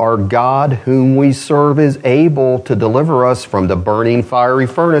so, our God, whom we serve, is able to deliver us from the burning fiery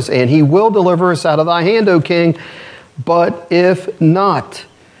furnace, and he will deliver us out of thy hand, O king. But if not,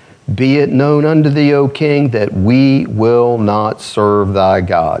 be it known unto thee, O king, that we will not serve thy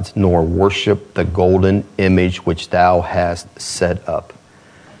gods, nor worship the golden image which thou hast set up.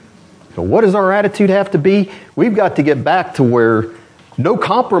 So what does our attitude have to be? We've got to get back to where no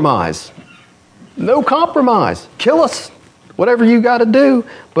compromise. No compromise. Kill us, whatever you got to do.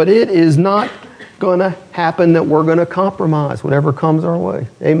 But it is not going to happen that we're going to compromise whatever comes our way.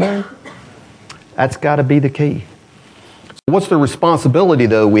 Amen? That's got to be the key. So what's the responsibility,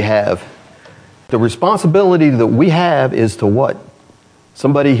 though, we have? The responsibility that we have is to what?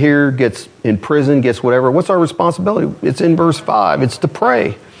 Somebody here gets in prison, gets whatever. What's our responsibility? It's in verse 5. It's to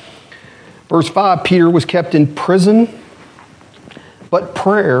pray. Verse 5, Peter was kept in prison, but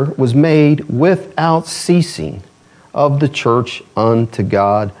prayer was made without ceasing of the church unto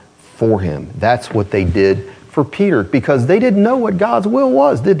God for him. That's what they did for Peter, because they didn't know what God's will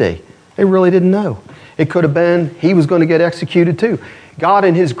was, did they? They really didn't know. It could have been he was going to get executed too. God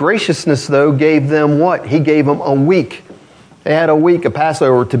in his graciousness, though, gave them what? He gave them a week. They had a week of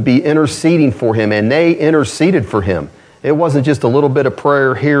Passover to be interceding for him, and they interceded for him. It wasn't just a little bit of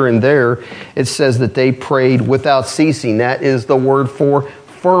prayer here and there. It says that they prayed without ceasing. That is the word for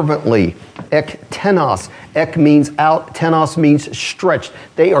fervently. Ektenos. Ek means out. Tenos means stretched.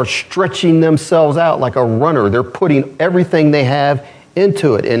 They are stretching themselves out like a runner. They're putting everything they have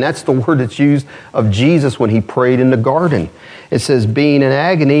into it. And that's the word that's used of Jesus when he prayed in the garden. It says, being in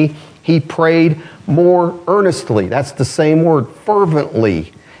agony, he prayed more earnestly. That's the same word,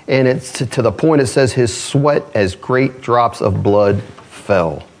 fervently. And it's to the point it says his sweat as great drops of blood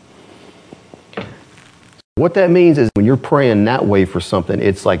fell. What that means is when you're praying that way for something,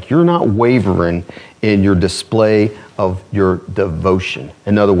 it's like you're not wavering in your display of your devotion.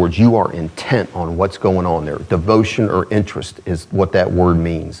 In other words, you are intent on what's going on there. Devotion or interest is what that word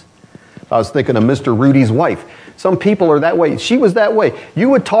means. I was thinking of Mr. Rudy's wife. Some people are that way. She was that way. You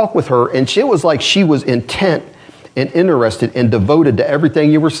would talk with her and it was like she was intent and interested and devoted to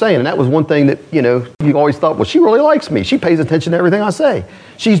everything you were saying. And that was one thing that, you always thought, well, she really likes me. She pays attention to everything I say.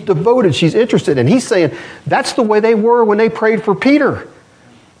 She's devoted. She's interested. And he's saying that's the way they were when they prayed for Peter.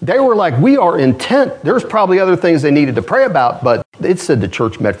 They were like, we are intent. There's probably other things they needed to pray about, but it said the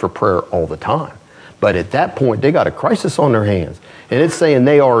church met for prayer all the time. But at that point, they got a crisis on their hands. And it's saying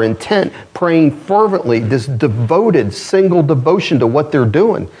they are intent, praying fervently, this devoted, single devotion to what they're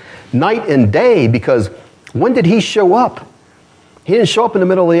doing, night and day, because when did he show up? He didn't show up in the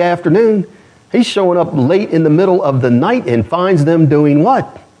middle of the afternoon. He's showing up late in the middle of the night and finds them doing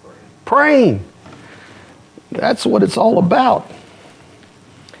what? Praying. That's what it's all about.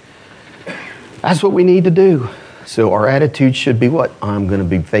 That's what we need to do. So our attitude should be what? I'm going to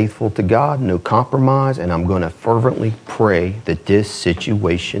be faithful to God, no compromise, and I'm going to fervently pray that this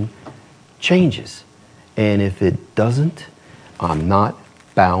situation changes. And if it doesn't, I'm not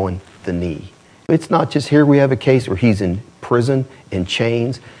bowing the knee. It's not just here we have a case where he's in prison, in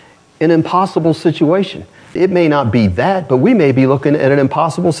chains, an impossible situation. It may not be that, but we may be looking at an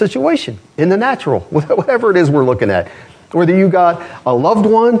impossible situation in the natural, whatever it is we're looking at. Whether you got a loved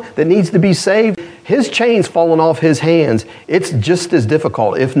one that needs to be saved, his chains falling off his hands, it's just as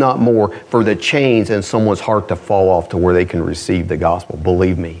difficult, if not more, for the chains in someone's heart to fall off to where they can receive the gospel.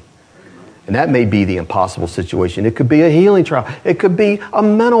 Believe me. And that may be the impossible situation. It could be a healing trial. It could be a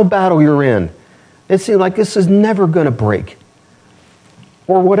mental battle you're in. It seems like this is never going to break.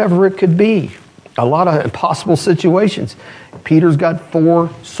 Or whatever it could be. A lot of impossible situations. Peter's got 4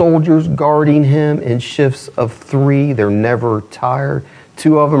 soldiers guarding him in shifts of 3. They're never tired.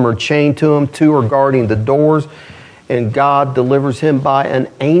 2 of them are chained to him. 2 are guarding the doors. And God delivers him by an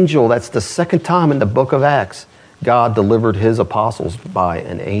angel. That's the second time in the book of Acts. God delivered his apostles by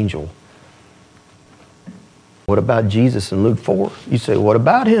an angel. What about Jesus in Luke 4? You say, what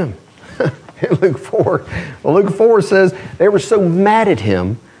about him? In Luke 4. Well, Luke 4 says they were so mad at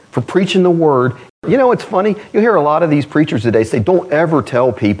him for preaching the word. You know, it's funny. You hear a lot of these preachers today say, don't ever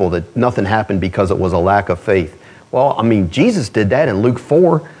tell people that nothing happened because it was a lack of faith. Well, I mean, Jesus did that in Luke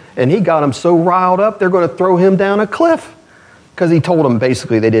 4, and he got them so riled up, they're going to throw him down a cliff. Because he told them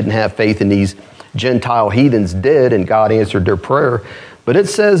basically they didn't have faith, and these Gentile heathens did, and God answered their prayer. But it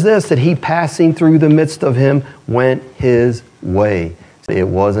says this, that he passing through the midst of him went his way. It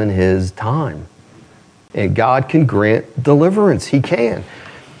wasn't his time. And God can grant deliverance. He can.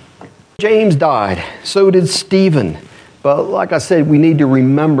 James died. So did Stephen. But like I said, we need to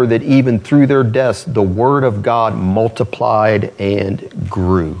remember that even through their deaths, the word of God multiplied and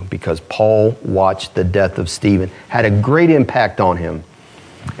grew, because Paul watched the death of Stephen. Had a great impact on him.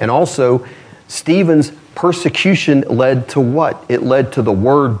 And also, Stephen's persecution led to what? It led to the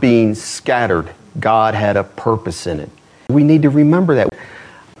word being scattered. God had a purpose in it. We need to remember that.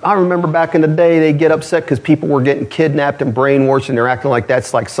 I remember back in the day, they get upset because people were getting kidnapped and brainwashed, and they're acting like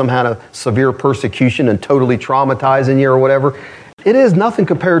that's like some kind of severe persecution and totally traumatizing you or whatever. It is nothing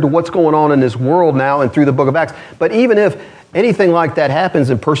compared to what's going on in this world now and through the book of Acts. But even if anything like that happens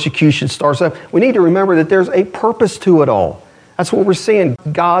and persecution starts up, we need to remember that there's a purpose to it all. That's what we're seeing.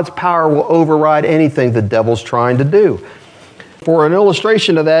 God's power will override anything the devil's trying to do. For an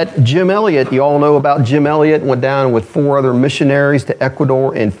illustration of that, Jim Elliot, you all know about Jim Elliot, went down with 4 other missionaries to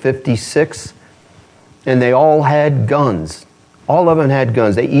Ecuador in 56, and they all had guns. All of them had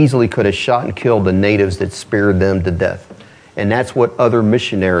guns. They easily could have shot and killed the natives that speared them to death. And that's what other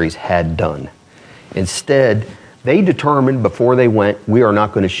missionaries had done. Instead, they determined before they went, we are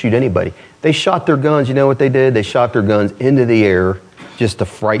not going to shoot anybody. They shot their guns. You know what they did? They shot their guns into the air just to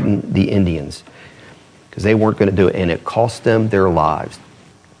frighten the Indians, because they weren't going to do it, and it cost them their lives.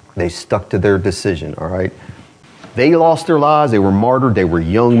 They stuck to their decision, all right? They lost their lives. They were martyred. They were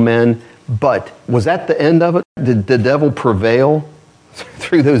young men. But was that the end of it? Did the devil prevail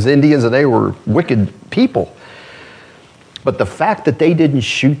through those Indians? And they were wicked people. But the fact that they didn't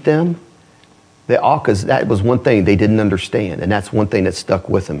shoot them, the Aucas, that was one thing they didn't understand, and that's one thing that stuck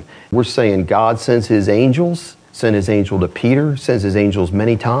with them. We're saying God sends his angels, sent his angel to Peter, sends his angels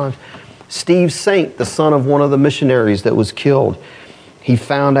many times. Steve Saint, the son of one of the missionaries that was killed, he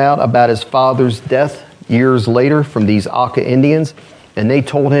found out about his father's death years later from these Auca Indians, and they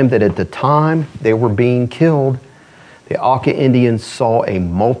told him that at the time they were being killed, the Auca Indians saw a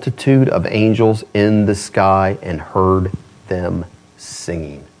multitude of angels in the sky and heard them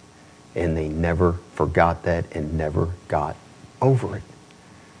singing. And they never forgot that and never got over it.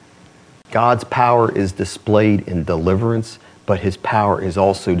 God's power is displayed in deliverance, but his power is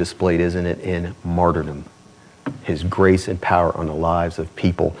also displayed, isn't it, in martyrdom. His grace and power on the lives of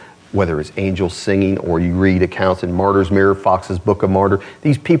people, whether it's angels singing or you read accounts in Martyr's Mirror, Fox's Book of Martyr.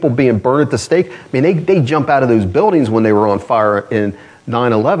 These people being burned at the stake, I mean, they jump out of those buildings when they were on fire in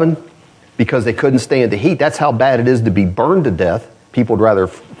 9/11 because they couldn't stand the heat. That's how bad it is to be burned to death. People would rather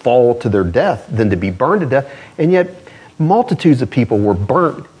fall to their death than to be burned to death. And yet, multitudes of people were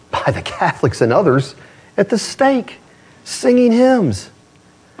burnt by the Catholics and others at the stake, singing hymns.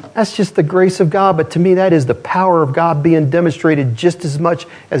 That's just the grace of God. But to me, that is the power of God being demonstrated just as much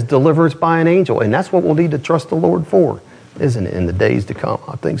as deliverance by an angel. And that's what we'll need to trust the Lord for, isn't it, in the days to come?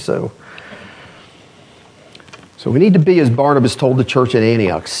 I think so. So we need to be, as Barnabas told the church at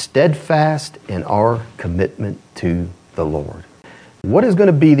Antioch, steadfast in our commitment to the Lord. What is going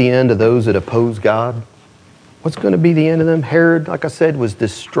to be the end of those that oppose God? What's going to be the end of them? Herod, like I said, was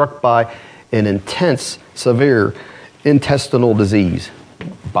struck by an intense, severe intestinal disease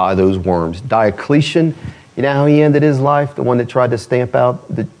by those worms. Diocletian, you know how he ended his life? The one that tried to stamp out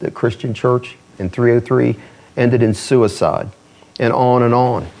the Christian church in 303, ended in suicide. And on and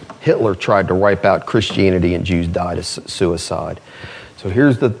on. Hitler tried to wipe out Christianity and Jews died of suicide. So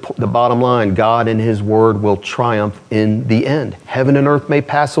here's the bottom line. God in his word will triumph in the end. Heaven and earth may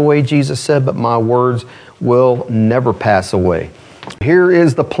pass away, Jesus said, but my words will never pass away. Here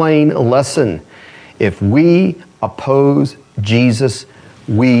is the plain lesson. If we oppose Jesus,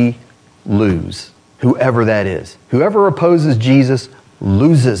 we lose. Whoever that is. Whoever opposes Jesus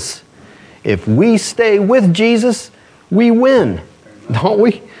loses. If we stay with Jesus, we win. Don't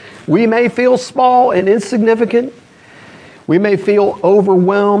we? We may feel small and insignificant. We may feel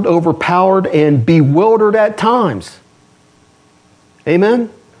overwhelmed, overpowered, and bewildered at times. Amen?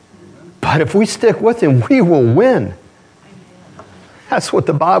 But if we stick with him, we will win. That's what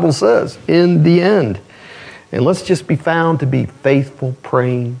the Bible says in the end. And let's just be found to be faithful,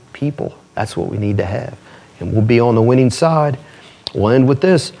 praying people. That's what we need to have. And we'll be on the winning side. We'll end with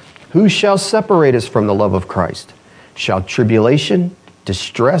this. Who shall separate us from the love of Christ? Shall tribulation,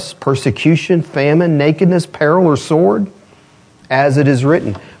 distress, persecution, famine, nakedness, peril, or sword? As it is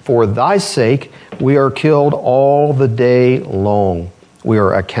written, for thy sake we are killed all the day long. We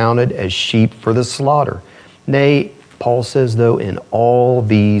are accounted as sheep for the slaughter. Nay, Paul says, though, in all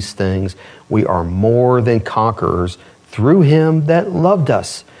these things we are more than conquerors through him that loved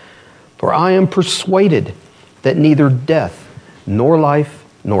us. For I am persuaded that neither death, nor life,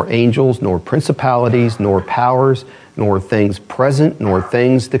 nor angels, nor principalities, nor powers, nor things present, nor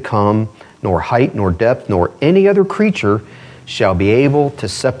things to come, nor height, nor depth, nor any other creature shall be able to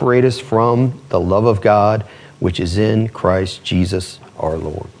separate us from the love of God, which is in Christ Jesus our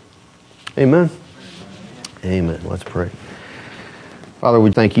Lord. Amen. Amen. Let's pray. Father,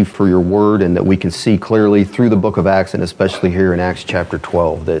 we thank you for your word and that we can see clearly through the book of Acts and especially here in Acts chapter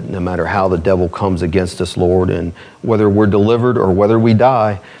 12 that no matter how the devil comes against us, Lord, and whether we're delivered or whether we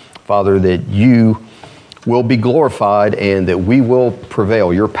die, Father, that you will be glorified and that we will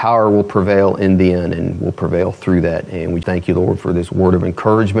prevail. Your power will prevail in the end and will prevail through that. And we thank you, Lord, for this word of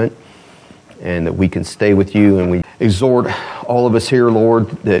encouragement and that we can stay with you. And we exhort all of us here, Lord,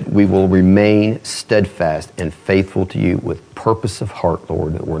 that we will remain steadfast and faithful to you with purpose of heart,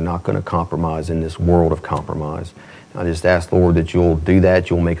 Lord, that we're not going to compromise in this world of compromise. I just ask, Lord, that you'll do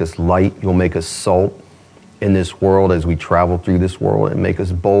that. You'll make us light. You'll make us salt in this world as we travel through this world and make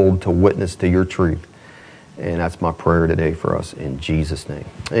us bold to witness to your truth. And that's my prayer today for us in Jesus' name.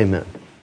 Amen.